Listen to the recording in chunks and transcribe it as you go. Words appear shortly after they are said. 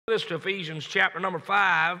This to Ephesians chapter number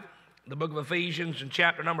 5, the book of Ephesians and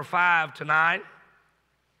chapter number 5 tonight.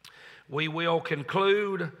 We will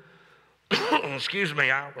conclude, our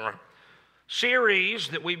series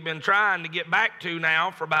that we've been trying to get back to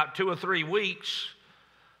now for about 2 or 3 weeks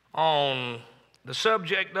on the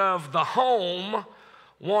subject of the home,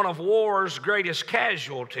 one of war's greatest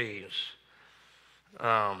casualties.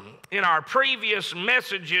 In our previous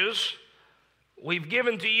messages, we've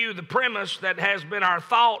given to you the premise that has been our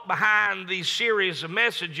thought behind these series of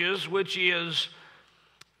messages, which is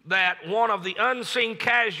that one of the unseen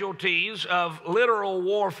casualties of literal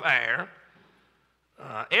warfare,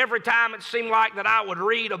 every time it seemed like that I would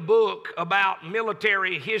read a book about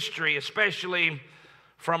military history, especially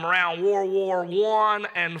from around World War I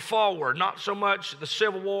and forward, not so much the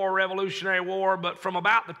Civil War, Revolutionary War, but from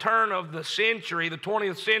about the turn of the century, the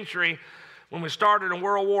 20th century, when we started in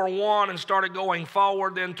World War I and started going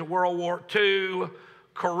forward then to World War II,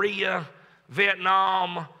 Korea,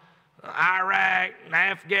 Vietnam, Iraq, and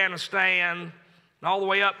Afghanistan, and all the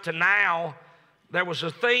way up to now, there was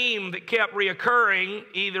a theme that kept reoccurring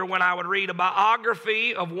either when I would read a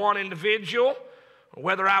biography of one individual, or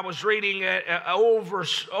whether I was reading an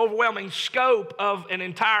overwhelming scope of an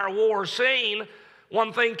entire war scene.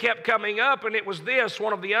 One thing kept coming up, and it was this: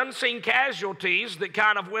 one of the unseen casualties that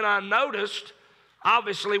kind of went unnoticed.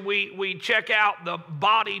 Obviously, we check out the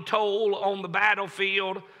body toll on the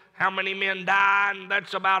battlefield, how many men died, and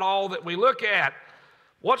that's about all that we look at.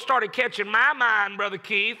 What started catching my mind, Brother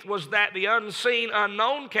Keith, was that the unseen,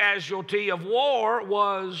 unknown casualty of war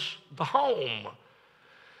was the home.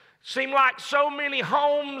 Seemed like so many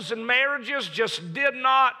homes and marriages just did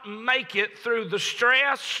not make it through the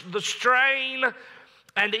stress, the strain,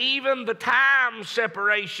 and even the time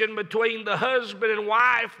separation between the husband and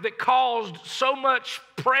wife that caused so much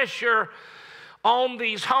pressure on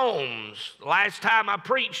these homes. Last time I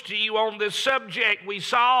preached to you on this subject, we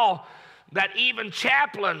saw that even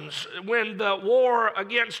chaplains, when the war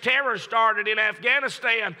against terror started in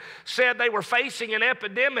Afghanistan, said they were facing an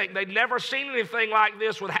epidemic. They'd never seen anything like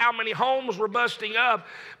this, with how many homes were busting up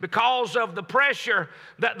because of the pressure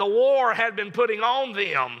that the war had been putting on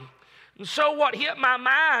them. And so what hit my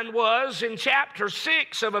mind was in chapter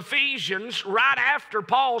 6 of Ephesians, right after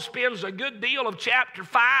Paul spends a good deal of chapter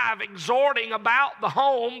 5 exhorting about the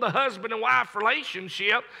home, the husband and wife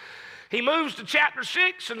relationship, he moves to chapter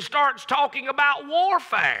 6 and starts talking about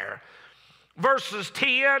warfare. Verses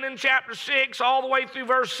 10 in chapter 6 all the way through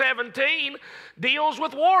verse 17 deals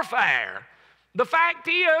with warfare. The fact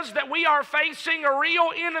is that we are facing a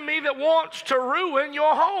real enemy that wants to ruin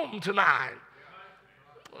your home tonight.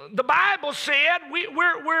 The Bible said, let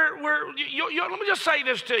me just say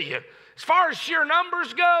this to you. As far as sheer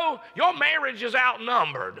numbers go, your marriage is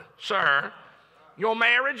outnumbered, sir. Your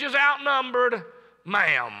marriage is outnumbered,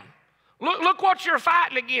 ma'am. Look what you're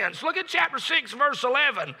fighting against. Look at chapter 6, verse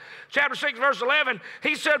 11. Chapter 6, verse 11,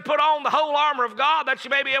 he said, put on the whole armor of God that you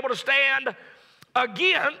may be able to stand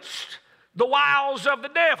against the wiles of the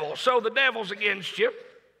devil. So the devil's against you.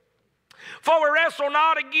 For we wrestle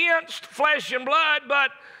not against flesh and blood,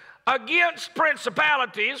 but against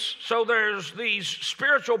principalities. So there's these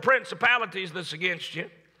spiritual principalities that's against you.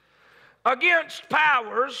 Against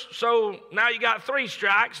powers. So now you got 3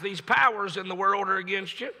 strikes. These powers in the world are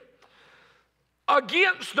against you.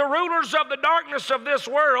 Against the rulers of the darkness of this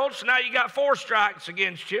world. So now you got 4 strikes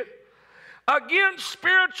against you. Against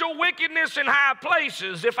spiritual wickedness in high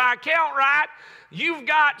places. If I count right, you've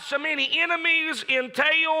got so many enemies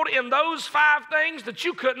entailed in those 5 things that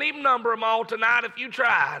you couldn't even number them all tonight if you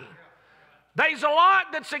tried. There's a lot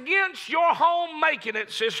that's against your home making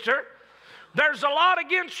it, sister. There's a lot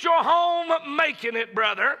against your home making it,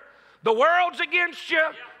 brother. The world's against you.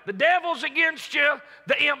 The devil's against you.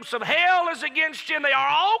 The imps of hell is against you. And they are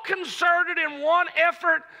all concerted in one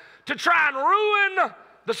effort to try and ruin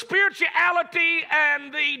the spirituality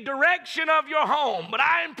and the direction of your home. But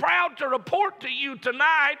I am proud to report to you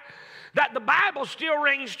tonight that the Bible still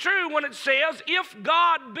rings true when it says, if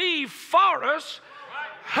God be for us,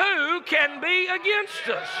 who can be against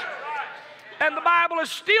us? And the Bible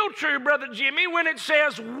is still true, Brother Jimmy, when it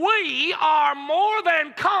says, we are more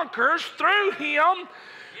than conquerors through him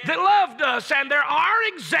that loved us. And there are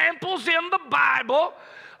examples in the Bible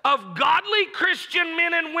of godly Christian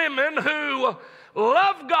men and women who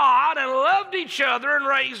loved God and loved each other and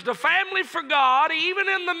raised a family for God, even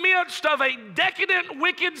in the midst of a decadent,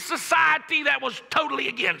 wicked society that was totally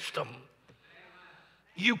against them.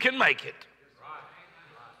 You can make it.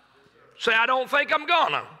 Say, I don't think I'm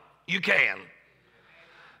gonna. You can.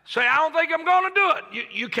 Say, I don't think I'm gonna do it.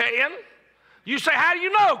 You can. You say, how do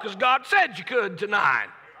you know? Because God said you could tonight.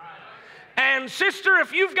 And sister,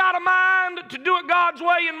 if you've got a mind to do it God's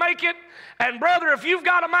way and make it, and brother, if you've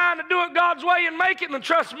got a mind to do it God's way and make it, then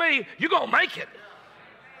trust me, you're going to make it.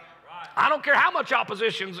 I don't care how much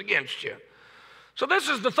opposition's against you. So this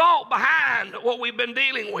is the thought behind what we've been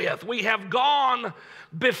dealing with. We have gone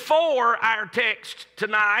before our text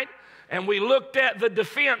tonight, and we looked at the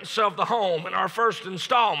defense of the home in our first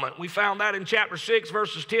installment. We found that in chapter 6,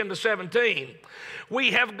 verses 10 to 17. We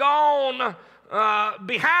have gone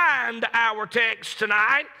behind our text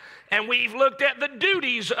tonight, and we've looked at the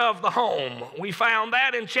duties of the home. We found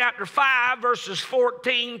that in chapter 5, verses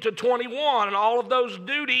 14 to 21, and all of those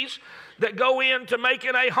duties that go into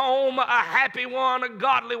making a home a happy one, a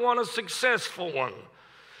godly one, a successful one.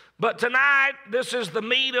 But tonight, this is the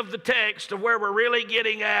meat of the text of where we're really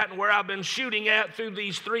getting at and where I've been shooting at through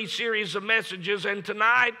these 3 series of messages. And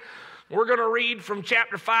tonight, we're going to read from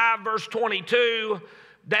chapter 5, verse 22,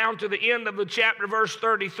 down to the end of the chapter, verse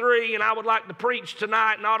 33. And I would like to preach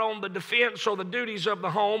tonight not on the defense or the duties of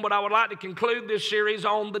the home, but I would like to conclude this series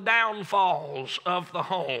on the downfalls of the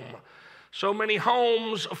home. So many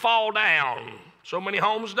homes fall down. So many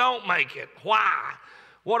homes don't make it. Why?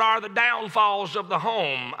 What are the downfalls of the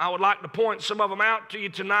home? I would like to point some of them out to you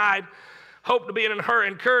tonight. Hope to be an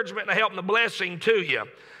encouragement and a help and a blessing to you.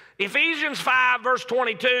 Ephesians 5, verse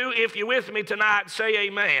 22, if you're with me tonight, say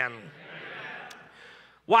amen.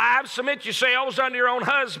 Wives, submit yourselves unto your own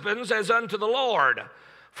husbands as unto the Lord.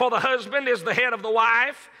 For the husband is the head of the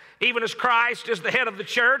wife, even as Christ is the head of the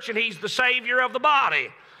church, and he's the Savior of the body.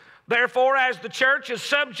 Therefore, as the church is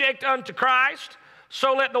subject unto Christ,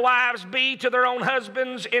 so let the wives be to their own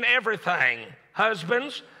husbands in everything.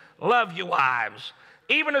 Husbands, love your wives,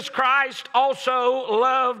 even as Christ also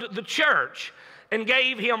loved the church and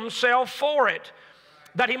gave himself for it,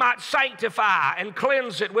 that he might sanctify and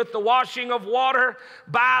cleanse it with the washing of water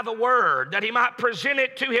by the word, that he might present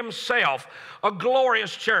it to himself, a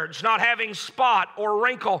glorious church, not having spot or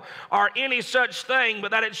wrinkle or any such thing,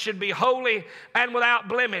 but that it should be holy and without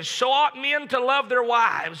blemish. So ought men to love their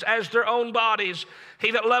wives as their own bodies.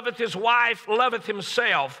 He that loveth his wife loveth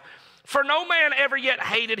himself. For no man ever yet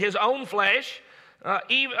hated his own flesh,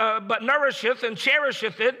 but nourisheth and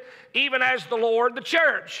cherisheth it, even as the Lord the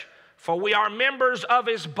church. For we are members of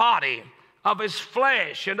his body, of his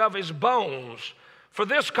flesh, and of his bones. For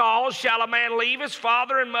this cause shall a man leave his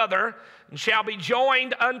father and mother, and shall be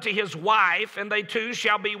joined unto his wife, and they two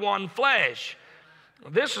shall be one flesh.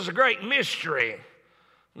 This is a great mystery.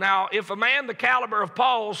 Now, if a man the caliber of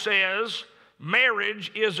Paul says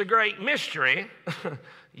marriage is a great mystery,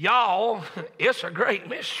 y'all, it's a great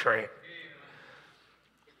mystery.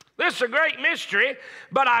 This is a great mystery,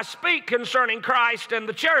 but I speak concerning Christ and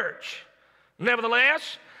the church.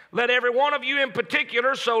 Nevertheless, let every one of you in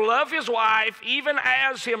particular so love his wife even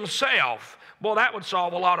as himself. Boy, that would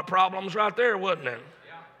solve a lot of problems right there, wouldn't it?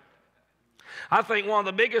 Yeah. I think one of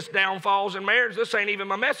the biggest downfalls in marriage, this ain't even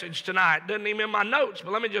my message tonight, doesn't even in my notes,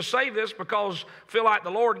 but let me just say this because I feel like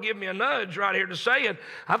the Lord gave me a nudge right here to say it.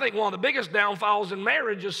 I think one of the biggest downfalls in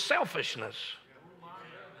marriage is selfishness.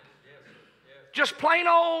 Just plain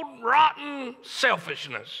old rotten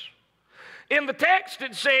selfishness. In the text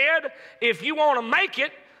it said, if you want to make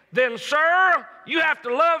it, then sir, you have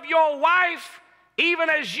to love your wife even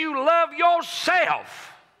as you love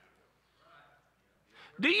yourself.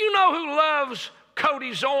 Do you know who loves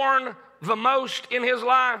Cody Zorn the most in his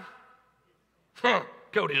life?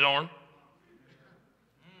 Cody Zorn.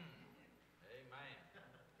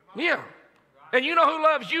 Yeah. And you know who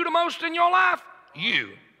loves you the most in your life?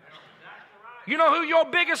 You. You know who your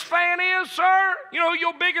biggest fan is, sir? You know who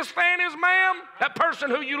your biggest fan is, ma'am? That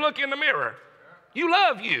person who you look in the mirror. You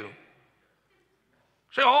love you.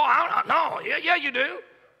 Say, oh, no, yeah, you do.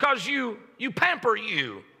 Because you pamper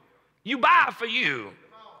you. You buy for you.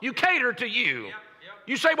 You cater to you.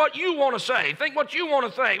 You say what you want to say. Think what you want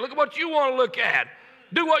to think. Look at what you want to look at.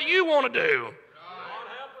 Do what you want to do.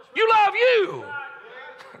 You love you.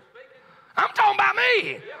 I'm talking about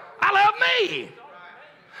me. I love me.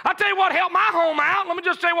 I'll tell you what helped my home out. Let me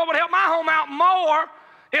just tell you what would help my home out more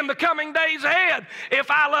in the coming days ahead. If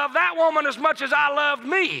I love that woman as much as I loved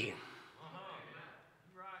me.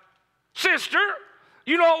 Sister,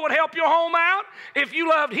 you know what would help your home out? If you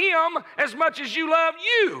loved him as much as you loved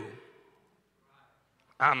you.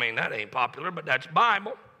 I mean, that ain't popular, but that's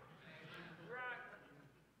Bible.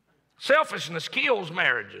 Selfishness kills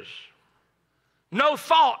marriages. No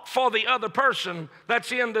thought for the other person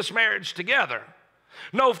that's in this marriage together.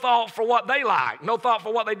 No thought for what they like. No thought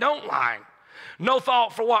for what they don't like. No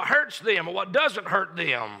thought for what hurts them or what doesn't hurt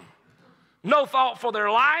them. No thought for their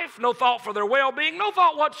life. No thought for their well-being. No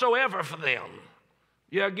thought whatsoever for them.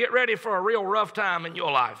 Yeah, get ready for a real rough time in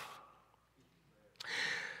your life.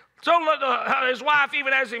 So his wife,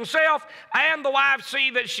 even as himself, and the wife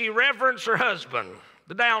see that she reverence her husband.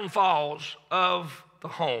 The downfalls of the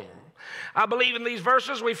home. I believe in these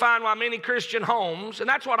verses we find why many Christian homes, and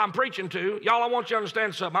that's what I'm preaching to. Y'all, I want you to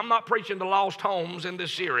understand something. I'm not preaching to lost homes in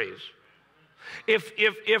this series. If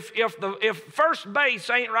first base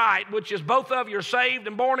ain't right, which is both of you are saved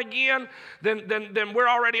and born again, then we're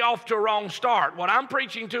already off to a wrong start. What I'm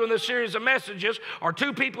preaching to in this series of messages are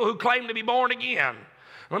two people who claim to be born again.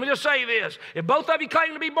 Let me just say this. If both of you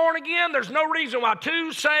claim to be born again, there's no reason why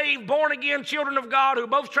two saved, born again children of God who are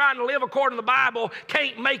both trying to live according to the Bible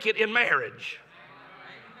can't make it in marriage.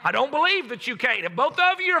 I don't believe that you can't. If both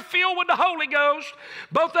of you are filled with the Holy Ghost,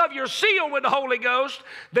 both of you are sealed with the Holy Ghost,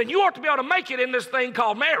 then you ought to be able to make it in this thing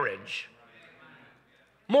called marriage.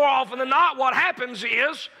 More often than not, what happens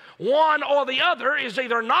is one or the other is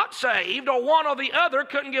either not saved or one or the other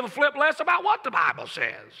couldn't give a flip less about what the Bible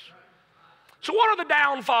says. So what are the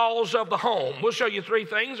downfalls of the home? We'll show you three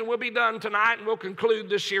things, and we'll be done tonight, and we'll conclude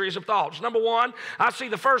this series of thoughts. Number one, I see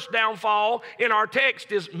the first downfall in our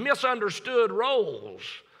text is misunderstood roles.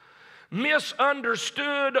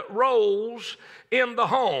 Misunderstood roles in the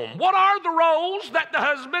home. What are the roles that the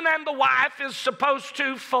husband and the wife is supposed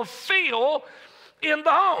to fulfill in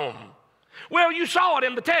the home? Well, you saw it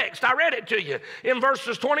in the text. I read it to you in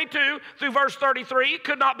verses 22 through verse 33. It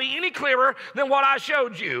could not be any clearer than what I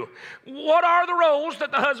showed you. What are the roles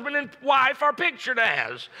that the husband and wife are pictured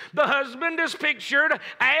as? The husband is pictured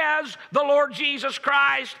as the Lord Jesus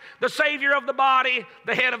Christ, the Savior of the body,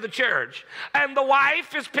 the head of the church. And the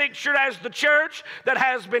wife is pictured as the church that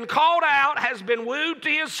has been called out, has been wooed to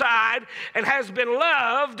his side, and has been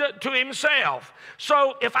loved to himself.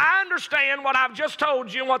 So if I understand what I've just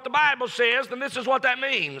told you and what the Bible says, then this is what that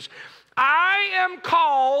means. I am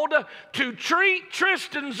called to treat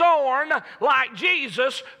Tristan Zorn like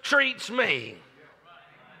Jesus treats me.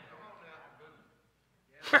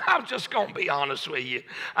 I'm just going to be honest with you.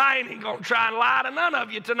 I ain't even going to try and lie to none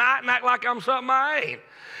of you tonight and act like I'm something I ain't.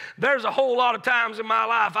 There's a whole lot of times in my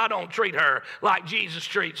life I don't treat her like Jesus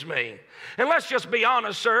treats me. And let's just be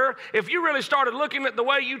honest, sir. If you really started looking at the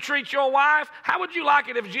way you treat your wife, how would you like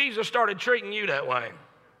it if Jesus started treating you that way?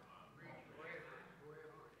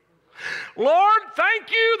 Lord, thank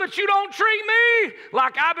you that you don't treat me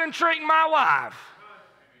like I've been treating my wife.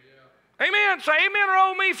 Amen. Say amen or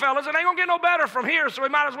oh me, fellas. It ain't going to get no better from here, so we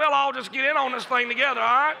might as well all just get in on this thing together,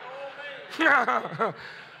 all right?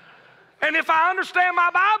 And if I understand my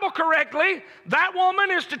Bible correctly, that woman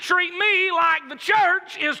is to treat me like the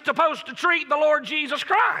church is supposed to treat the Lord Jesus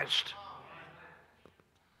Christ.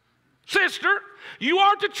 Sister, you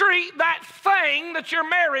are to treat that thing that you're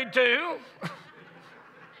married to.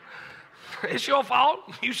 It's your fault.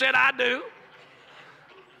 You said I do.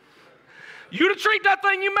 You to treat that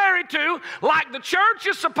thing you married to like the church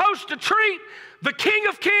is supposed to treat the King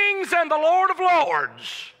of Kings and the Lord of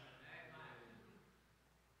Lords.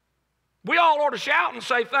 We all ought to shout and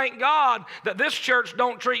say, thank God that this church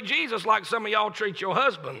don't treat Jesus like some of y'all treat your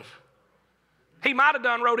husbands. He might have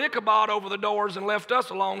done wrote Ichabod over the doors and left us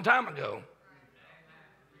a long time ago.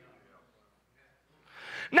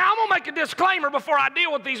 Now, I'm going to make a disclaimer before I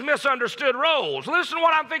deal with these misunderstood roles. Listen to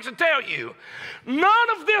what I'm fixing to tell you. None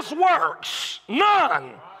of this works. None.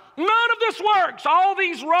 None of this works. All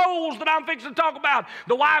these roles that I'm fixing to talk about,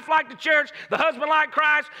 the wife like the church, the husband like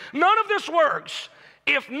Christ, none of this works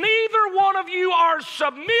if neither one of you are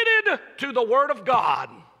submitted to the Word of God.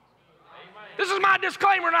 Amen. This is my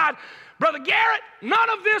disclaimer tonight. Brother Garrett, none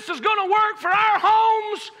of this is going to work for our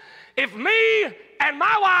homes if me and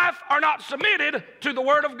my wife are not submitted to the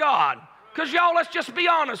Word of God. Because y'all, let's just be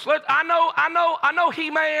honest. I know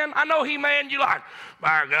He-Man. I know He-Man. You like,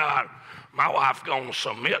 by God, my wife's going to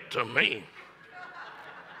submit to me.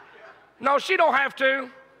 No, she don't have to.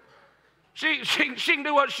 She can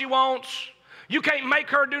do what she wants. You can't make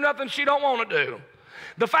her do nothing she don't want to do.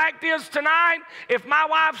 The fact is tonight, if my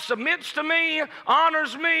wife submits to me,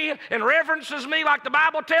 honors me, and reverences me like the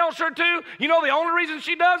Bible tells her to, you know the only reason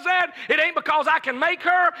she does that? It ain't because I can make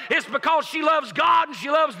her. It's because she loves God and she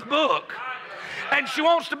loves the book. And she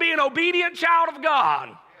wants to be an obedient child of God.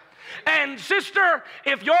 And sister,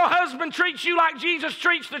 if your husband treats you like Jesus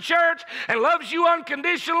treats the church and loves you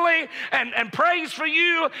unconditionally and prays for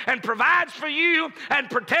you and provides for you and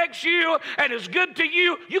protects you and is good to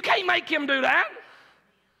you, you can't make him do that.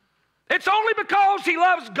 It's only because he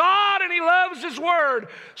loves God and he loves his word.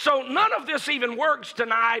 So none of this even works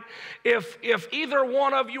tonight if either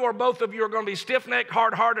one of you or both of you are going to be stiff-necked,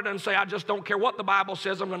 hard-hearted, and say, I just don't care what the Bible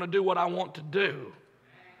says, I'm going to do what I want to do.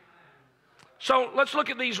 So let's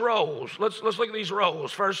look at these roles. Let's look at these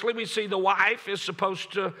roles. Firstly, we see the wife is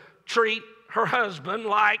supposed to treat her husband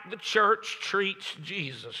like the church treats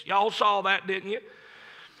Jesus. Y'all saw that, didn't you?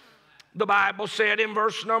 The Bible said in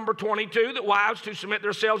verse number 22 that wives to submit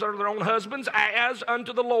themselves unto their own husbands as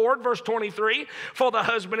unto the Lord. Verse 23, for the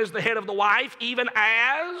husband is the head of the wife, even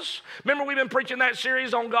as. Remember, we've been preaching that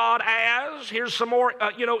series on God as. Here's some more,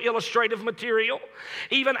 illustrative material.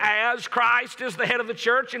 Even as Christ is the head of the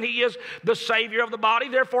church and he is the Savior of the body.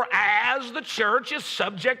 Therefore, as the church is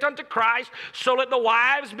subject unto Christ, so let the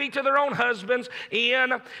wives be to their own husbands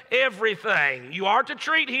in everything. You are to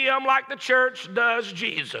treat him like the church does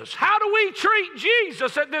Jesus. How do we treat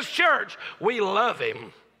Jesus at this church? We love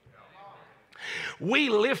him. We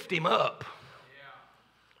lift him up.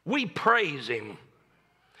 We praise him.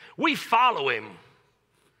 We follow him.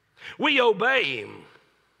 We obey him.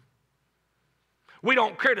 We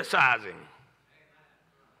don't criticize him.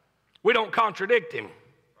 We don't contradict him.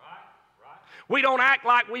 We don't act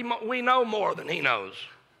like we know more than he knows.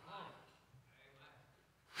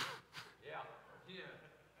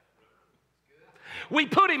 We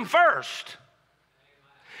put him first.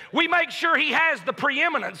 We make sure he has the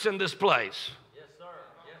preeminence in this place. Yes, sir.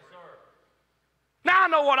 Yes, sir. Now, I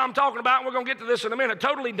know what I'm talking about, and we're going to get to this in a minute.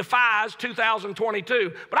 Totally defies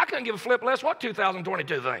 2022, but I couldn't give a flip less what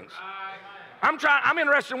 2022 thinks. I'm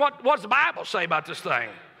interested in what does the Bible say about this thing.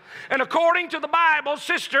 And according to the Bible,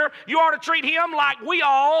 sister, you are to treat him like we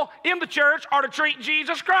all in the church are to treat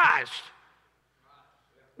Jesus Christ.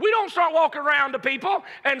 We don't start walking around to people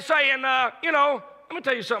and saying, let me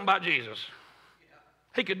tell you something about Jesus.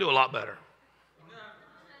 He could do a lot better.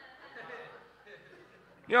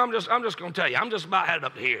 I'm just going to tell you, I'm just about headed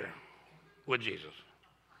up to here with Jesus.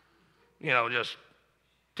 Just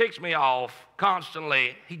ticks me off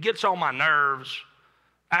constantly. He gets on my nerves,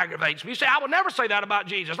 aggravates me. You say, I would never say that about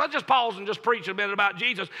Jesus. Let's just pause and just preach a minute about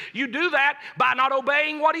Jesus. You do that by not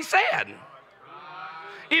obeying what he said.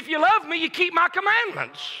 If you love me, you keep my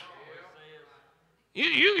commandments.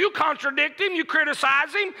 You contradict him, you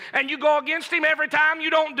criticize him, and you go against him every time you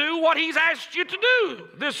don't do what he's asked you to do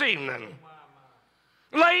this evening.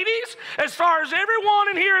 Ladies, as far as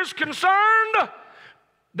everyone in here is concerned,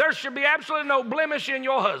 there should be absolutely no blemish in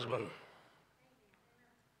your husband.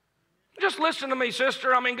 Just listen to me,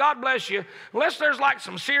 sister. God bless you. Unless there's like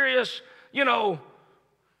some serious,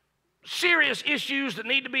 serious issues that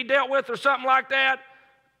need to be dealt with or something like that,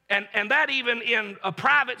 and that even in a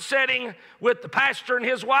private setting with the pastor and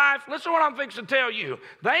his wife. Listen to what I'm fixing to tell you.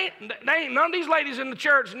 None of these ladies in the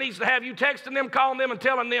church needs to have you texting them, calling them, and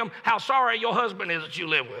telling them how sorry your husband is that you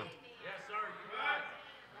live with. Yes, sir.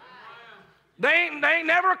 They ain't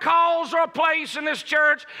never a cause or a place in this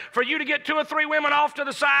church for you to get 2 or 3 women off to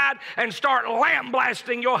the side and start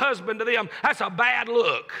lambasting your husband to them. That's a bad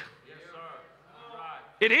look. Yes,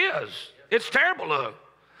 sir. It is. It's a terrible look.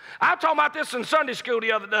 I was talking about this in Sunday school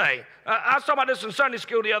the other day.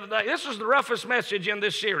 This is the roughest message in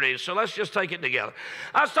this series, so let's just take it together.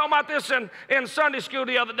 I was talking about this in Sunday school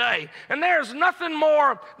the other day, and there's nothing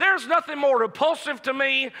more repulsive to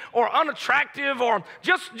me or unattractive or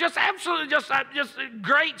just absolutely just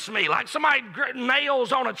grates me like somebody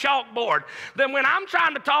nails on a chalkboard than when I'm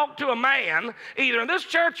trying to talk to a man, either in this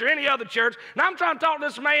church or any other church, and I'm trying to talk to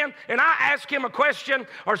this man, and I ask him a question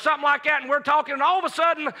or something like that, and we're talking, and all of a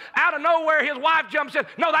sudden, out of nowhere, his wife jumps in.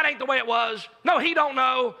 No, that ain't the way it was. No, he don't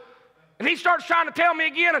know. And he starts trying to tell me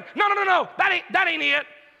again. And, no, that ain't it.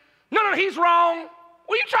 No, he's wrong.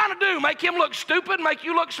 What are you trying to do? Make him look stupid? Make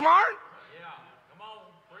you look smart? Yeah, come on,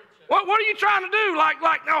 preach it. What are you trying to do?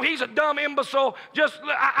 Like, no, he's a dumb imbecile.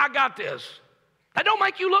 I got this. That don't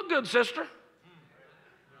make you look good, sister.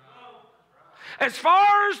 As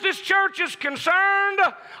far as this church is concerned,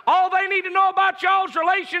 all they need to know about y'all's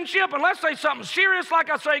relationship, unless there's something serious, like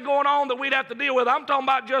I say, going on that we'd have to deal with, I'm talking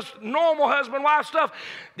about just normal husband-wife stuff,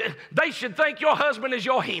 they should think your husband is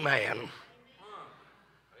your He-Man.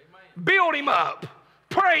 Build him up.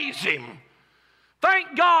 Praise him.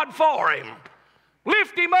 Thank God for him.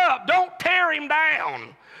 Lift him up. Don't tear him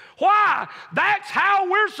down. Why? That's how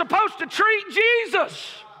we're supposed to treat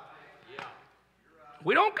Jesus.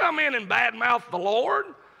 We don't come in and badmouth the Lord.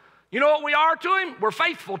 You know what we are to him? We're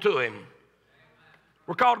faithful to him.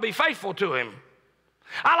 We're called to be faithful to him.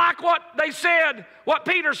 I like what they said, what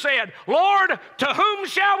Peter said. Lord, to whom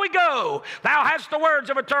shall we go? Thou hast the words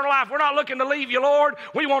of eternal life. We're not looking to leave you, Lord.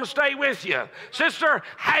 We want to stay with you. Sister,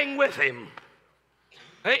 hang with him.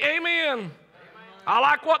 Amen. I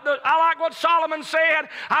like what Solomon said.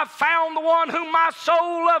 I found the one whom my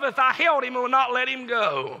soul loveth. I held him and will not let him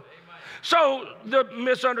go. So the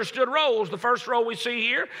misunderstood roles. The first role we see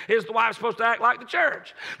here is the wife's supposed to act like the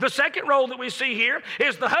church. The second role that we see here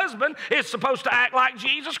is the husband is supposed to act like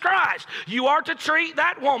Jesus Christ. You are to treat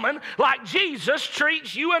that woman like Jesus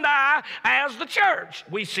treats you and I as the church.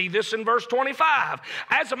 We see this in verse 25.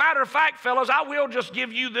 As a matter of fact, fellas, I will just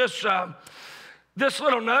give you this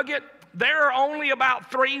little nugget. There are only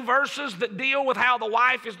about 3 verses that deal with how the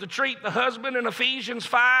wife is to treat the husband in Ephesians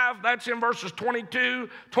 5. That's in verses 22,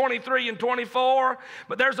 23, and 24.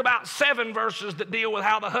 But there's about 7 verses that deal with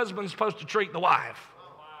how the husband's supposed to treat the wife.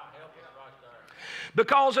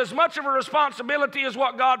 Because as much of a responsibility as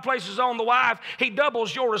what God places on the wife, He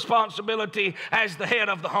doubles your responsibility as the head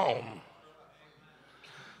of the home.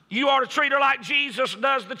 You are to treat her like Jesus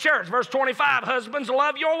does the church. Verse 25, husbands,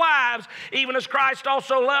 love your wives, even as Christ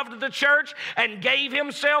also loved the church and gave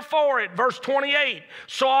Himself for it. Verse 28,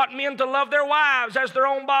 so ought men to love their wives as their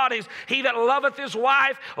own bodies. He that loveth his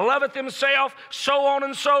wife loveth himself, so on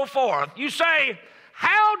and so forth. You say,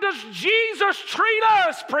 how does Jesus treat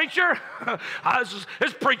us, preacher? This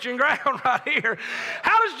is preaching ground right here.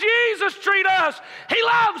 How does Jesus treat us? He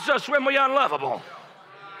loves us when we're unlovable.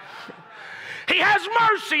 He has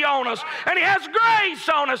mercy on us, and He has grace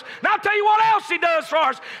on us. Now, I'll tell you what else He does for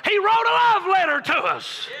us. He wrote a love letter to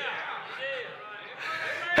us.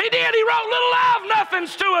 He did. He wrote little love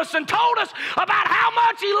nothings to us and told us about how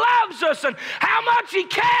much He loves us and how much He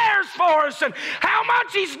cares for us and how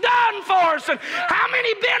much He's done for us and how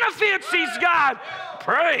many benefits He's got.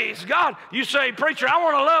 Praise God. You say, preacher, I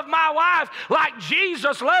want to love my wife like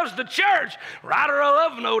Jesus loves the church. Write her a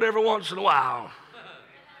love note every once in a while.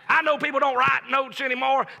 I know people don't write notes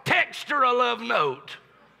anymore. Text her a love note.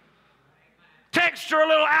 Text her a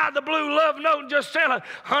little out of the blue love note and just tell her,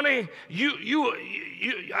 honey, you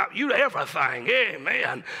everything.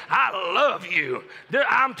 Amen. I love you.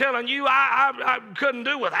 I'm telling you, I couldn't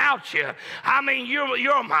do without you. I mean,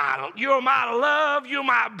 you're my love. You're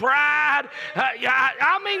my bride.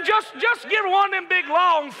 I mean, just give her one of them big,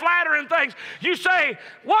 long, flattering things. You say,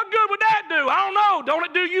 what good would that do? I don't know. Don't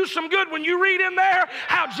it do you some good when you read in there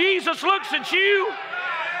how Jesus looks at you?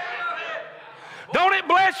 Don't it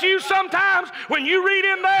bless you sometimes when you read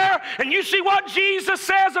in there and you see what Jesus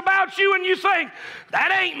says about you and you think,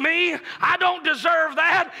 that ain't me. I don't deserve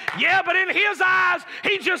that. Yeah, but in His eyes,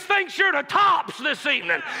 He just thinks you're the tops this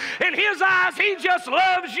evening. In His eyes, He just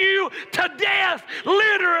loves you to death,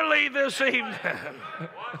 literally this evening.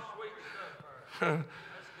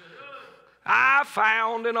 I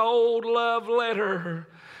found an old love letter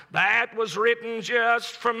that was written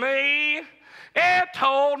just for me. It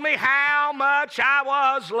told me how much I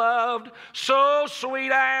was loved so sweet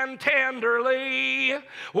and tenderly.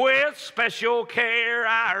 With special care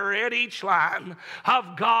I read each line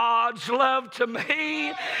of God's love to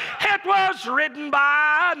me. It was written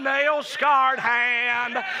by a nail-scarred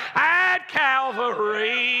hand at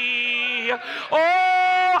Calvary.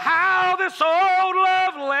 Oh, how this old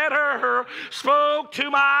love letter spoke to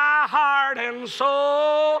my heart and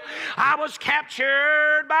soul. I was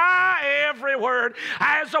captured by every word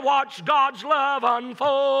as I watched God's love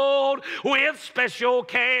unfold. With special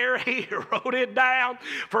care He wrote it down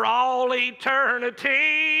for all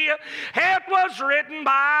eternity. It was written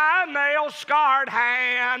by a nail-scarred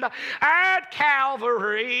hand at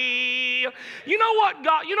Calvary. You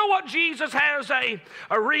know what Jesus has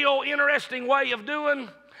a real interesting way of doing?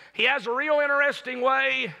 He has a real interesting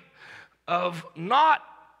way of not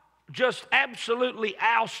just absolutely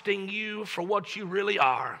ousting you for what you really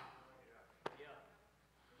are.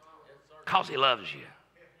 Because He loves you.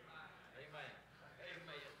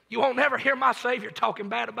 You won't never hear my Savior talking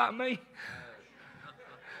bad about me.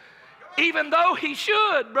 Even though He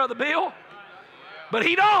should, Brother Bill. But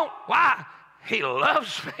He don't. Why? He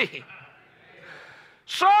loves me.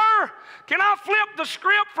 Sir, can I flip the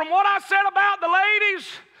script from what I said about the ladies?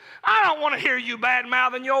 I don't want to hear you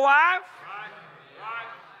bad-mouthing your wife.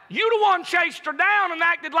 You the one chased her down and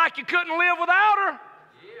acted like you couldn't live without her.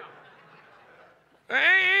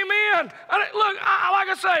 Amen. Look, like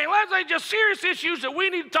I say, let's say just serious issues that we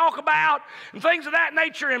need to talk about and things of that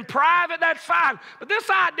nature in private, that's fine. But this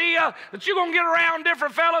idea that you're going to get around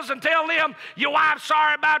different fellas and tell them your wife's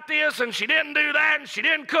sorry about this and she didn't do that and she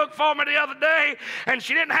didn't cook for me the other day and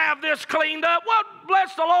she didn't have this cleaned up. Well,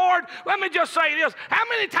 bless the Lord. Let me just say this. How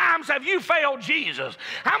many times have you failed Jesus?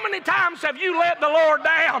 How many times have you let the Lord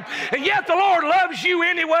down? And yet the Lord loves you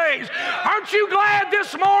anyways. Aren't you glad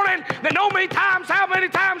this morning that no many times, how many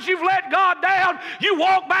times you've let God down, you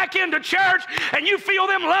walk back into church and you feel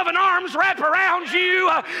them loving arms wrap around you,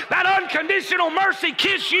 that unconditional mercy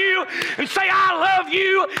kiss you and say, I love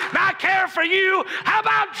you and I care for you. How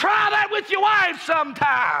about try that with your wife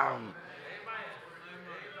sometime?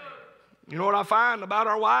 You know what I find about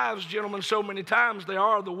our wives, gentlemen, so many times they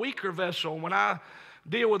are the weaker vessel. When I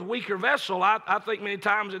deal with weaker vessel, I think many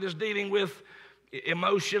times it is dealing with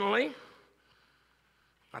emotionally.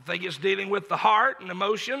 I think it's dealing with the heart and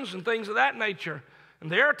emotions and things of that nature. And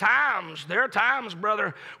there are times,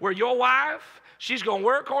 brother, where your wife, she's going to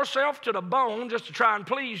work herself to the bone just to try and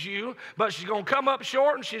please you, but she's going to come up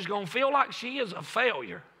short and she's going to feel like she is a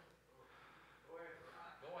failure.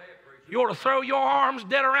 You ought to throw your arms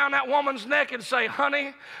dead around that woman's neck and say,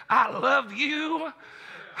 honey, I love you.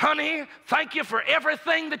 Honey, thank you for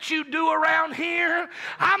everything that you do around here.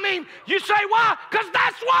 I mean, you say, why? Because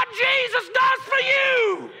that's what Jesus does for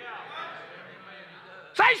you.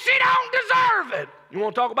 Say, she don't deserve it. You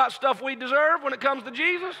want to talk about stuff we deserve when it comes to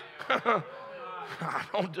Jesus? I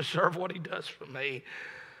don't deserve what he does for me.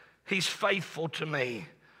 He's faithful to me.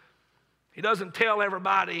 He doesn't tell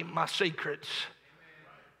everybody my secrets.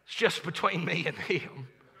 It's just between me and him.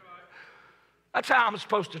 That's how I'm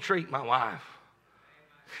supposed to treat my wife.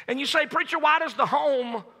 And you say, preacher, why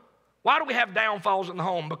do we have downfalls in the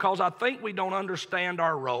home? Because I think we don't understand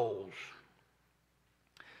our roles.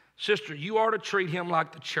 Sister, you are to treat him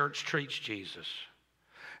like the church treats Jesus.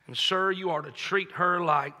 And sir, you are to treat her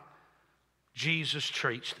like Jesus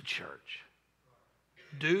treats the church.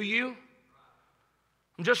 Do you?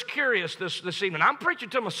 I'm just curious this evening. I'm preaching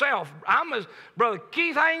to myself. Brother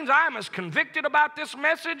Keith Haynes, I'm as convicted about this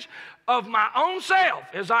message of my own self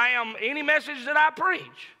as I am any message that I preach.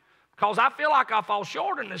 Because I feel like I fall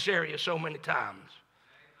short in this area so many times.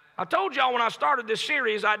 I told y'all when I started this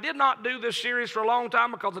series, I did not do this series for a long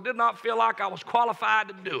time because I did not feel like I was qualified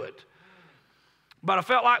to do it. But I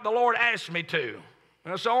felt like the Lord asked me to.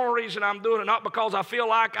 And that's the only reason I'm doing it, not because I feel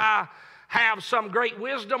like I have some great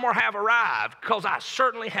wisdom or have arrived, because I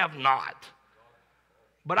certainly have not.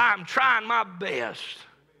 But I'm trying my best.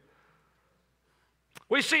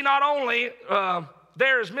 We see not only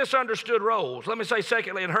there is misunderstood roles. Let me say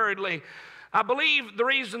secondly and hurriedly, I believe the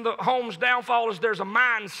reason the home's downfall is there's a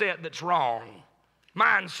mindset that's wrong.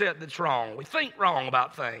 Mindset that's wrong. We think wrong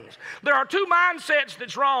about things. There are two mindsets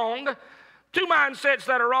that's wrong, two mindsets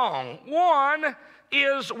that are wrong. One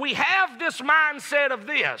is we have this mindset of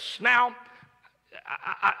this. Now,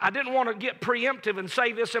 I didn't want to get preemptive and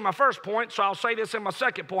say this in my first point, so I'll say this in my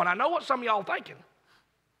second point. I know what some of y'all are thinking.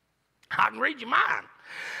 I can read your mind.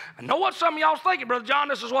 I know what some of y'all thinking, Brother John,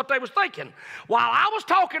 this is what they was thinking. While I was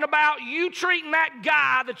talking about you treating that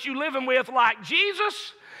guy that you living with like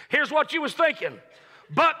Jesus, here's what you was thinking.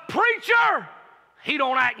 But preacher, he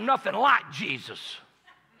don't act nothing like Jesus.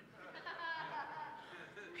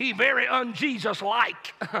 He very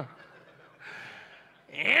un-Jesus-like.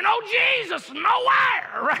 Ain't no Jesus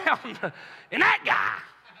nowhere around in that guy.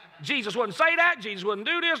 Jesus wouldn't say that. Jesus wouldn't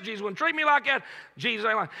do this. Jesus wouldn't treat me like that. Jesus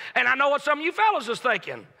ain't like. And I know what some of you fellas is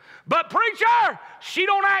thinking. But preacher, she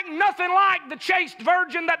don't act nothing like the chaste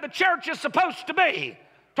virgin that the church is supposed to be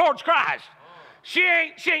towards Christ. She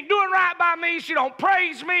ain't doing right by me. She don't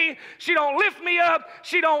praise me. She don't lift me up.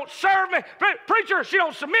 She don't serve me. Preacher, she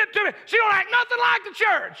don't submit to me. She don't act nothing like the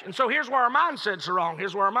church. And so here's where our mindsets are wrong.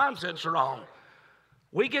 Here's where our mindsets are wrong.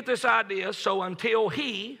 We get this idea, so until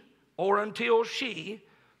he or until she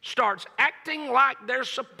starts acting like they're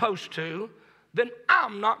supposed to, then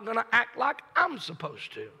I'm not going to act like I'm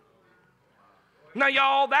supposed to. Now,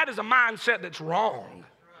 y'all, that is a mindset that's wrong.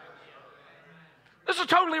 This is a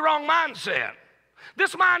totally wrong mindset.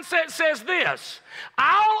 This mindset says this: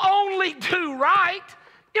 I'll only do right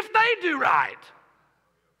if they do right.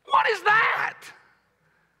 What is that?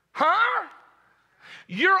 Huh?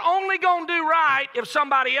 You're only going to do right if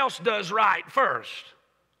somebody else does right first.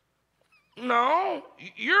 No,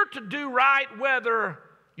 you're to do right whether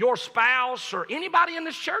your spouse or anybody in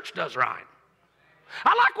this church does right.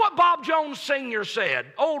 I like what Bob Jones Sr. said.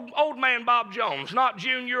 Old man Bob Jones, not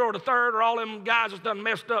Junior or the third or all them guys that's done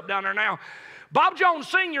messed up down there now. Bob Jones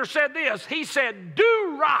Sr. said this. He said,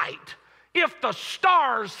 do right. If the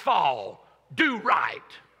stars fall, do right.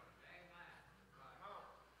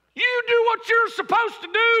 You do what you're supposed to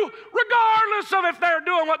do regardless of if they're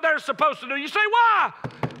doing what they're supposed to do. You say, why?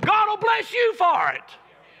 God will bless you for it.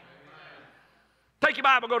 Take your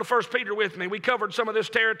Bible, go to 1 Peter with me. We covered some of this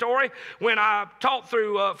territory when I taught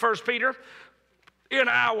through 1 Peter in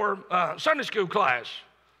our Sunday school class.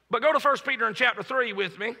 But go to 1 Peter in chapter 3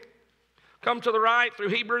 with me. Come to the right through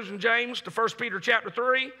Hebrews and James to 1 Peter chapter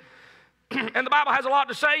 3. And the Bible has a lot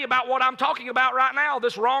to say about what I'm talking about right now,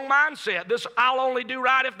 this wrong mindset, this I'll only do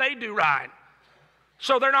right if they do right.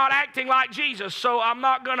 So they're not acting like Jesus, so I'm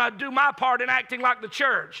not going to do my part in acting like the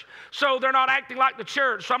church. So they're not acting like the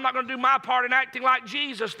church, so I'm not going to do my part in acting like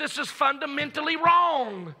Jesus. This is fundamentally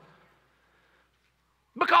wrong.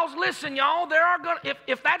 Because listen, y'all, there are gonna,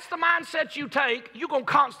 if that's the mindset you take, you're going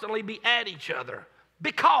to constantly be at each other.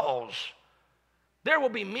 Because there will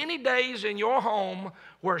be many days in your home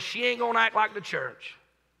where she ain't going to act like the church.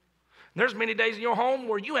 There's many days in your home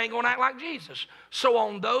where you ain't going to act like Jesus. So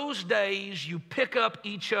on those days, you pick up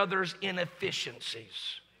each other's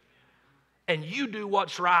inefficiencies. And you do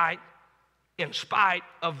what's right in spite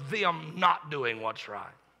of them not doing what's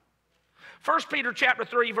right. 1 Peter chapter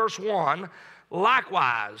 3, verse 1,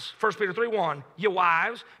 likewise, 1 Peter 3, 1, ye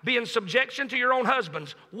wives, be in subjection to your own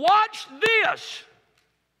husbands. Watch this.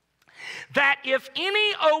 That if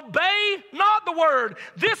any obey not the word.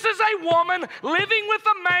 This is a woman living with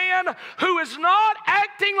a man who is not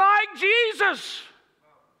acting like Jesus.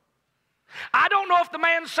 I don't know if the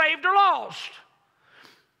man's saved or lost.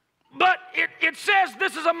 But it says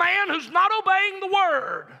this is a man who's not obeying the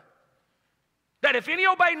word. That if any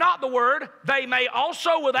obey not the word, they may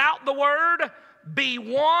also without the word be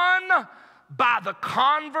won by the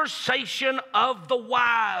conversation of the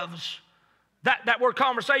wives. That word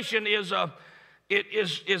conversation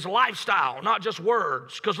is lifestyle, not just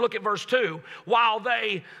words. Because look at verse 2. While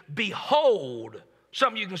they behold,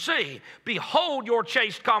 something you can see, behold your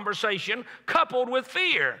chaste conversation coupled with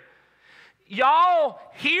fear. Y'all,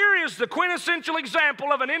 here is the quintessential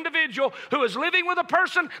example of an individual who is living with a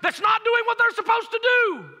person that's not doing what they're supposed to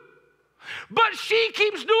do. But she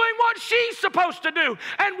keeps doing what she's supposed to do.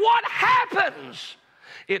 And what happens?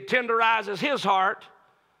 It tenderizes his heart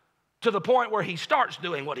to the point where he starts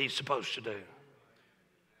doing what he's supposed to do.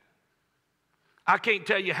 I can't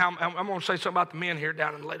tell you how, I'm going to say something about the men here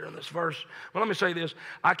later in this verse. Well, let me say this.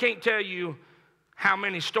 I can't tell you how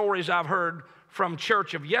many stories I've heard from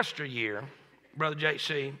church of yesteryear, Brother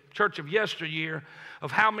JC, church of yesteryear, of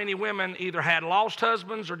how many women either had lost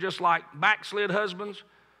husbands or just like backslid husbands,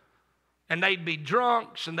 and they'd be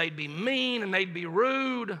drunks, and they'd be mean, and they'd be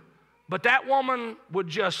rude, but that woman would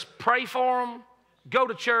just pray for them, go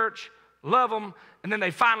to church, love them, and then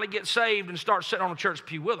they finally get saved and start sitting on a church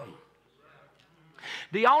pew with them.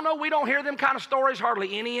 Do y'all know we don't hear them kind of stories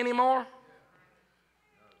hardly any anymore?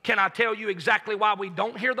 Can I tell you exactly why we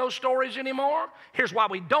don't hear those stories anymore? Here's why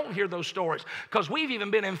we don't hear those stories. Because we've even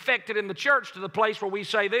been infected in the church to the place where we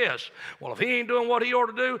say this, well, if he ain't doing what he ought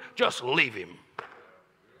to do, just leave him.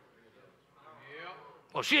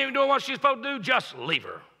 Well, she ain't doing what she's supposed to do, just leave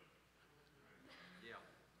her.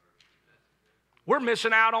 We're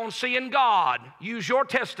missing out on seeing God use your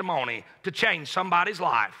testimony to change somebody's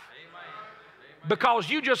life. Amen. Because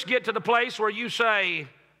you just get to the place where you say,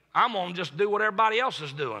 I'm going to just do what everybody else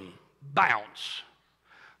is doing. Bounce.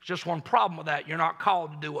 There's just one problem with that. You're not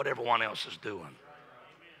called to do what everyone else is doing.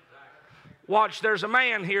 Watch, there's a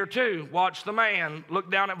man here too. Watch the man.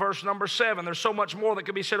 Look down at verse number 7. There's so much more that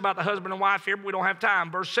could be said about the husband and wife here, but we don't have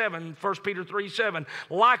time. Verse 7, 1 Peter 3, 7.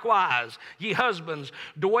 Likewise, ye husbands,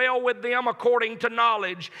 dwell with them according to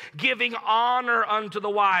knowledge, giving honor unto the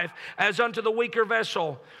wife as unto the weaker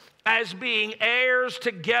vessel, as being heirs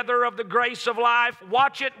together of the grace of life.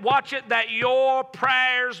 Watch it, that your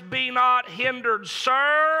prayers be not hindered.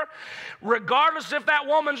 Sir, regardless if that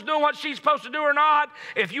woman's doing what she's supposed to do or not,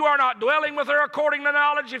 if you are not dwelling with her according to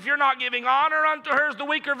knowledge, if you're not giving honor unto her as the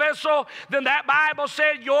weaker vessel, then that Bible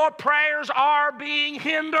said your prayers are being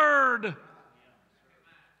hindered.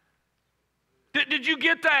 Did you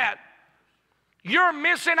get that? You're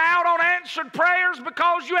missing out on answered prayers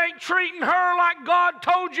because you ain't treating her like God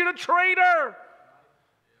told you to treat her.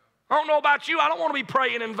 I don't know about you. I don't want to be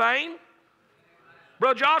praying in vain.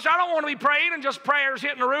 Brother Josh, I don't want to be praying and just prayers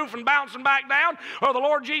hitting the roof and bouncing back down, or the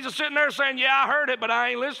Lord Jesus sitting there saying, yeah, I heard it, but I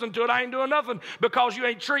ain't listening to it. I ain't doing nothing because you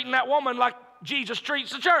ain't treating that woman like Jesus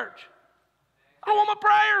treats the church. I don't want my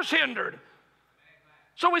prayers hindered.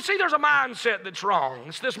 So we see there's a mindset that's wrong.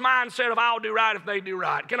 It's this mindset of I'll do right if they do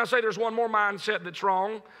right. Can I say there's one more mindset that's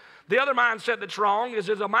wrong? The other mindset that's wrong is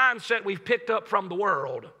a mindset we've picked up from the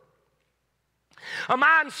world. A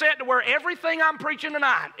mindset to where everything I'm preaching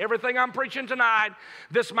tonight,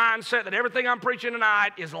 this mindset that everything I'm preaching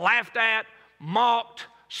tonight is laughed at, mocked,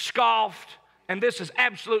 scoffed, and this is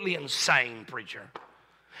absolutely insane, preacher.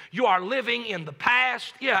 You are living in the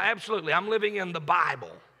past. Yeah, absolutely. I'm living in the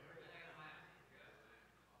Bible.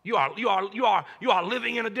 You are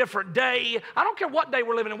living in a different day. I don't care what day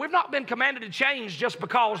we're living in. We've not been commanded to change just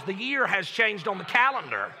because the year has changed on the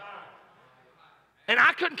calendar. And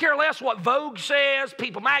I couldn't care less what Vogue says,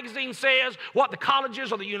 People magazine says, what the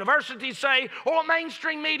colleges or the universities say, or what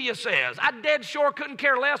mainstream media says. I dead sure couldn't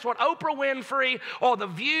care less what Oprah Winfrey or The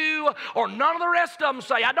View or none of the rest of them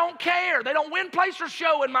say. I don't care. They don't win, place, or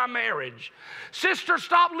show in my marriage. Sister,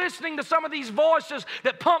 stop listening to some of these voices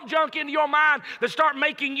that pump junk into your mind that start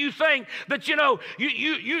making you think that, you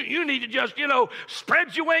need to just,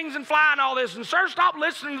 spread your wings and fly and all this. And sir, stop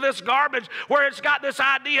listening to this garbage where it's got this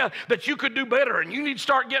idea that you could do better and you need to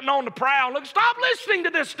start getting on the prowl. Look, stop listening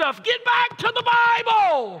to this stuff. Get back to the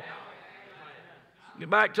Bible. Get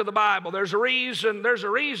back to the Bible. There's a reason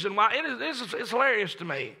why. It's hilarious to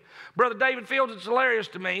me. Brother David Fields, it's hilarious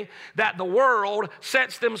to me that the world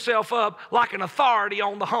sets themselves up like an authority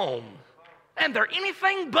on the home. And they're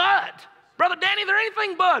anything but. Brother Danny, they're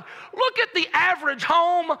anything but. Look at the average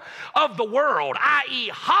home of the world, i.e.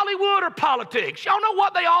 Hollywood or politics. Y'all know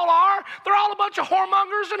what they all are? They're all a bunch of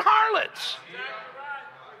whoremongers and harlots.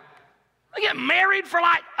 They get married for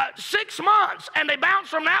like 6 months, and they bounce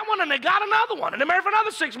from that one, and they got another one. And they married for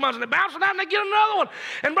another 6 months, and they bounce from that, and they get another one.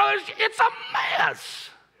 And brothers, it's a mess.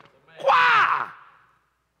 Why?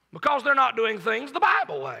 Because they're not doing things the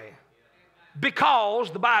Bible way. Because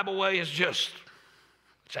the Bible way is just,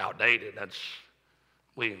 it's outdated. I'd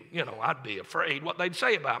be afraid what they'd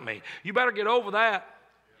say about me. You better get over that.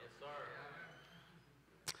 Yes, sir.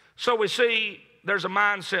 So we see there's a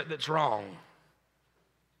mindset that's wrong.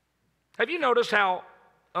 Have you noticed how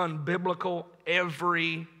unbiblical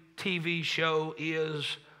every TV show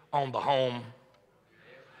is on the home?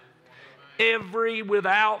 Every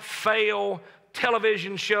without fail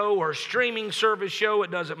television show or streaming service show,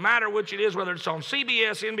 it doesn't matter which it is, whether it's on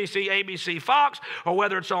CBS, NBC, ABC, Fox, or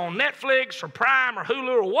whether it's on Netflix or Prime or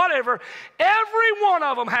Hulu or whatever, every one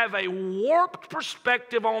of them have a warped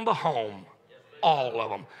perspective on the home. All of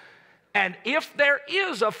them. And if there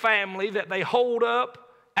is a family that they hold up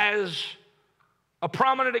as a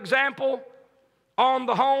prominent example on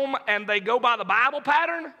the home and they go by the Bible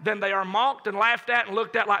pattern, then they are mocked and laughed at and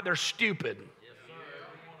looked at like they're stupid.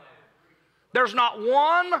 There's not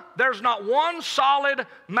one solid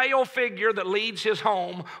male figure that leads his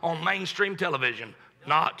home on mainstream television.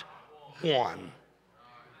 Not one.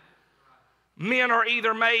 Men are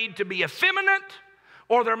either made to be effeminate,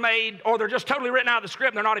 or they're just totally written out of the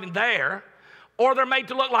script and they're not even there, or they're made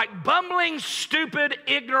to look like bumbling, stupid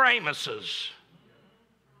ignoramuses.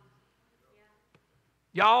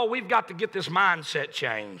 Y'all, we've got to get this mindset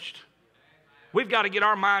changed. We've got to get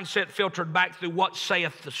our mindset filtered back through what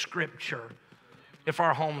saith the Scripture if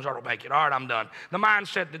our homes are to make it. All right, I'm done. The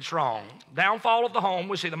mindset that's wrong. Downfall of the home,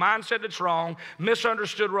 we see the mindset that's wrong,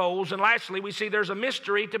 misunderstood roles, and lastly, we see there's a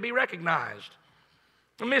mystery to be recognized.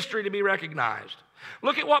 A mystery to be recognized.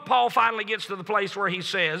 Look at what Paul finally gets to the place where he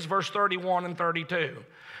says, verse 31 and 32.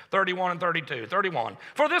 31 and 32. 31.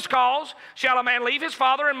 For this cause shall a man leave his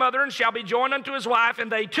father and mother and shall be joined unto his wife,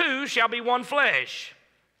 and they two shall be one flesh.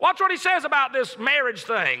 Watch what he says about this marriage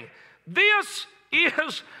thing. This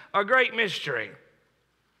is a great mystery.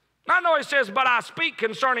 I know he says, but I speak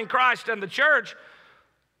concerning Christ and the church,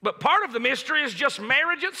 but part of the mystery is just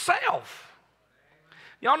marriage itself.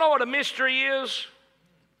 Y'all know what a mystery is?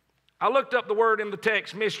 I looked up the word in the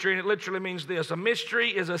text, mystery, and it literally means this. A mystery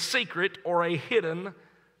is a secret or a hidden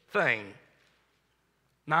thing.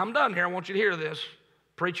 Now I'm done here. I want you to hear this.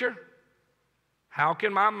 Preacher, how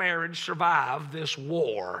can my marriage survive this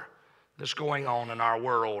war that's going on in our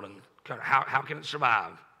world? And how can it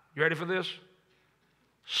survive? You ready for this?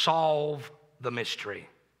 Solve the mystery.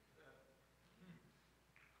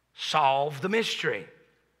 Solve the mystery.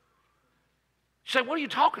 You say, what are you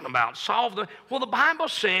talking about? Well, the Bible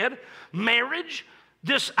said marriage,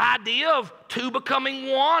 this idea of two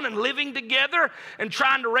becoming one and living together and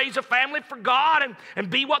trying to raise a family for God and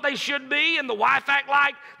be what they should be, and the wife act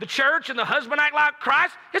like the church and the husband act like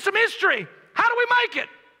Christ, it's a mystery. How do we make it?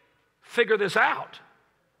 Figure this out.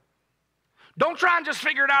 Don't try and just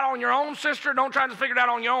figure it out on your own, sister. Don't try and just figure it out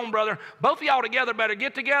on your own, brother. Both of y'all together better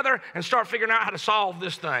get together and start figuring out how to solve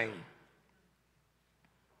this thing.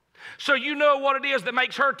 So you know what it is that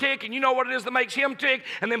makes her tick, and you know what it is that makes him tick,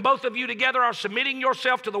 and then both of you together are submitting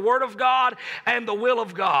yourself to the Word of God and the will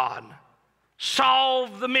of God.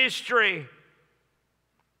 Solve the mystery.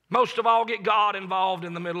 Most of all, get God involved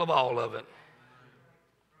in the middle of all of it.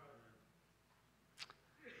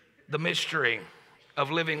 The mystery of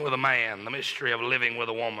living with a man, the mystery of living with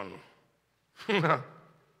a woman.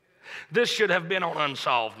 This should have been on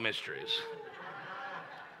Unsolved Mysteries.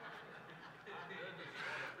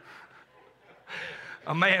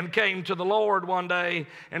 A man came to the Lord one day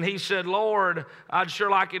and he said, Lord, I'd sure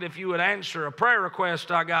like it if you would answer a prayer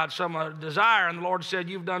request I got, some desire. And the Lord said,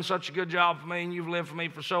 you've done such a good job for me and you've lived for me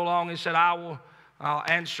for so long. He said, I'll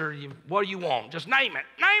answer you. What do you want? Just name it.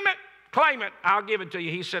 Name it. Claim it. I'll give it to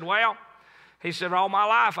you. He said, well, all my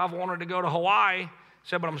life I've wanted to go to Hawaii. He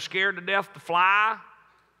said, but I'm scared to death to fly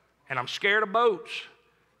and I'm scared of boats.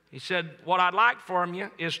 He said, what I'd like from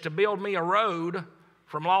you is to build me a road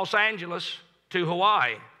from Los Angeles to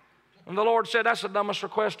Hawaii. And the Lord said, that's the dumbest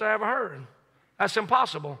request I ever heard. That's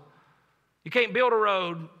impossible. You can't build a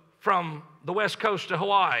road from the West Coast to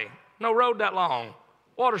Hawaii. No road that long.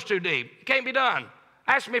 Water's too deep. It can't be done.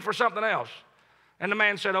 Ask me for something else. And the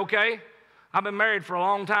man said, okay, I've been married for a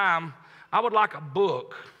long time. I would like a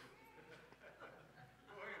book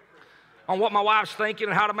on what my wife's thinking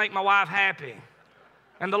and how to make my wife happy.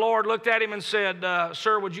 And the Lord looked at him and said,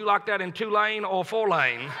 sir, would you like that in 2-lane or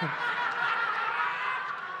 4-lane?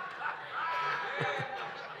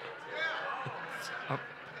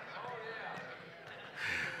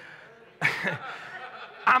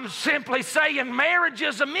 I'm simply saying marriage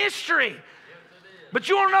is a mystery. But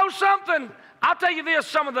you want to know something? I'll tell you this,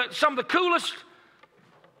 some of the coolest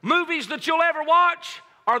movies that you'll ever watch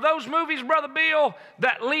are those movies, Brother Bill,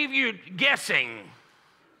 that leave you guessing,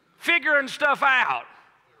 figuring stuff out.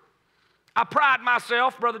 I pride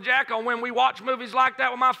myself, Brother Jack, on when we watch movies like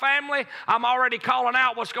that with my family, I'm already calling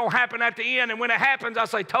out what's going to happen at the end. And when it happens, I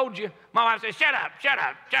say, told you. My wife says, shut up, shut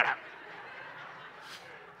up, shut up.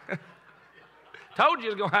 Told you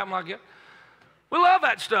it's going to happen like that. We love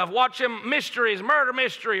that stuff. Watch them mysteries, murder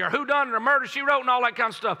mystery, or whodunit, or murder she wrote, and all that kind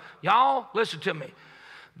of stuff. Y'all, listen to me.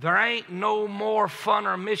 There ain't no more fun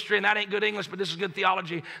or mystery, and that ain't good English, but this is good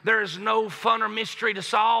theology. There is no fun or mystery to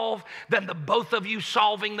solve than the both of you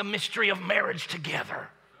solving the mystery of marriage together.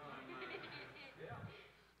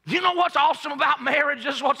 You know what's awesome about marriage?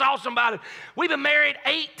 This is what's awesome about it. We've been married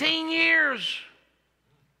 18 years.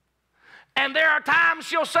 And there are times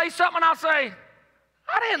she'll say something, and I'll say,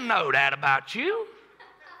 I didn't know that about you.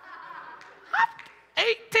 18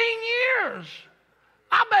 years.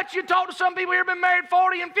 I bet you talk to some people here who have been married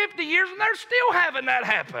 40 and 50 years, and they're still having that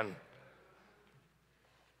happen.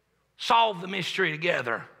 Solve the mystery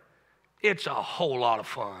together. It's a whole lot of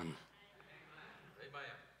fun. Amen.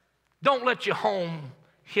 Don't let your home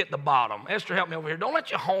hit the bottom. Esther, help me over here. Don't let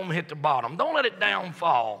your home hit the bottom. Don't let it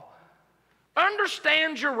downfall.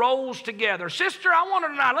 Understand your roles together. Sister, I want to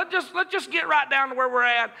tonight, let's just get right down to where we're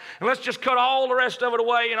at, and let's just cut all the rest of it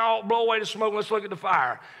away and all blow away the smoke, and let's look at the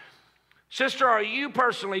fire. Sister, are you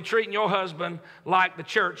personally treating your husband like the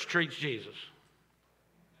church treats Jesus?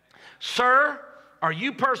 Sir, are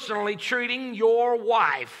you personally treating your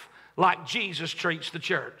wife like Jesus treats the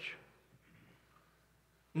church?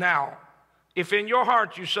 Now, if in your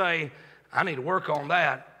heart you say, I need to work on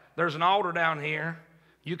that, there's an altar down here.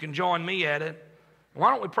 You can join me at it.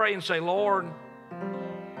 Why don't we pray and say, Lord,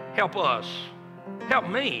 help us. Help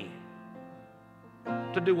me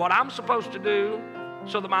to do what I'm supposed to do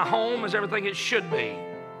so that my home is everything it should be.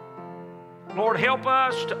 Lord, help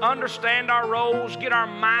us to understand our roles, get our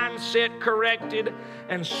mindset corrected,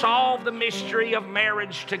 and solve the mystery of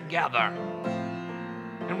marriage together.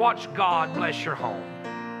 And watch God bless your home.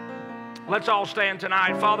 Let's all stand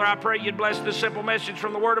tonight. Father, I pray you'd bless this simple message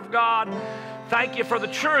from the Word of God. Thank you for the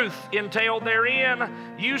truth entailed therein.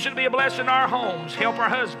 Use it to be a blessing in our homes. Help our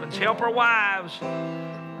husbands. Help our wives.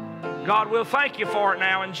 God, we'll thank you for it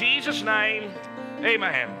now. In Jesus' name,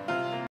 amen.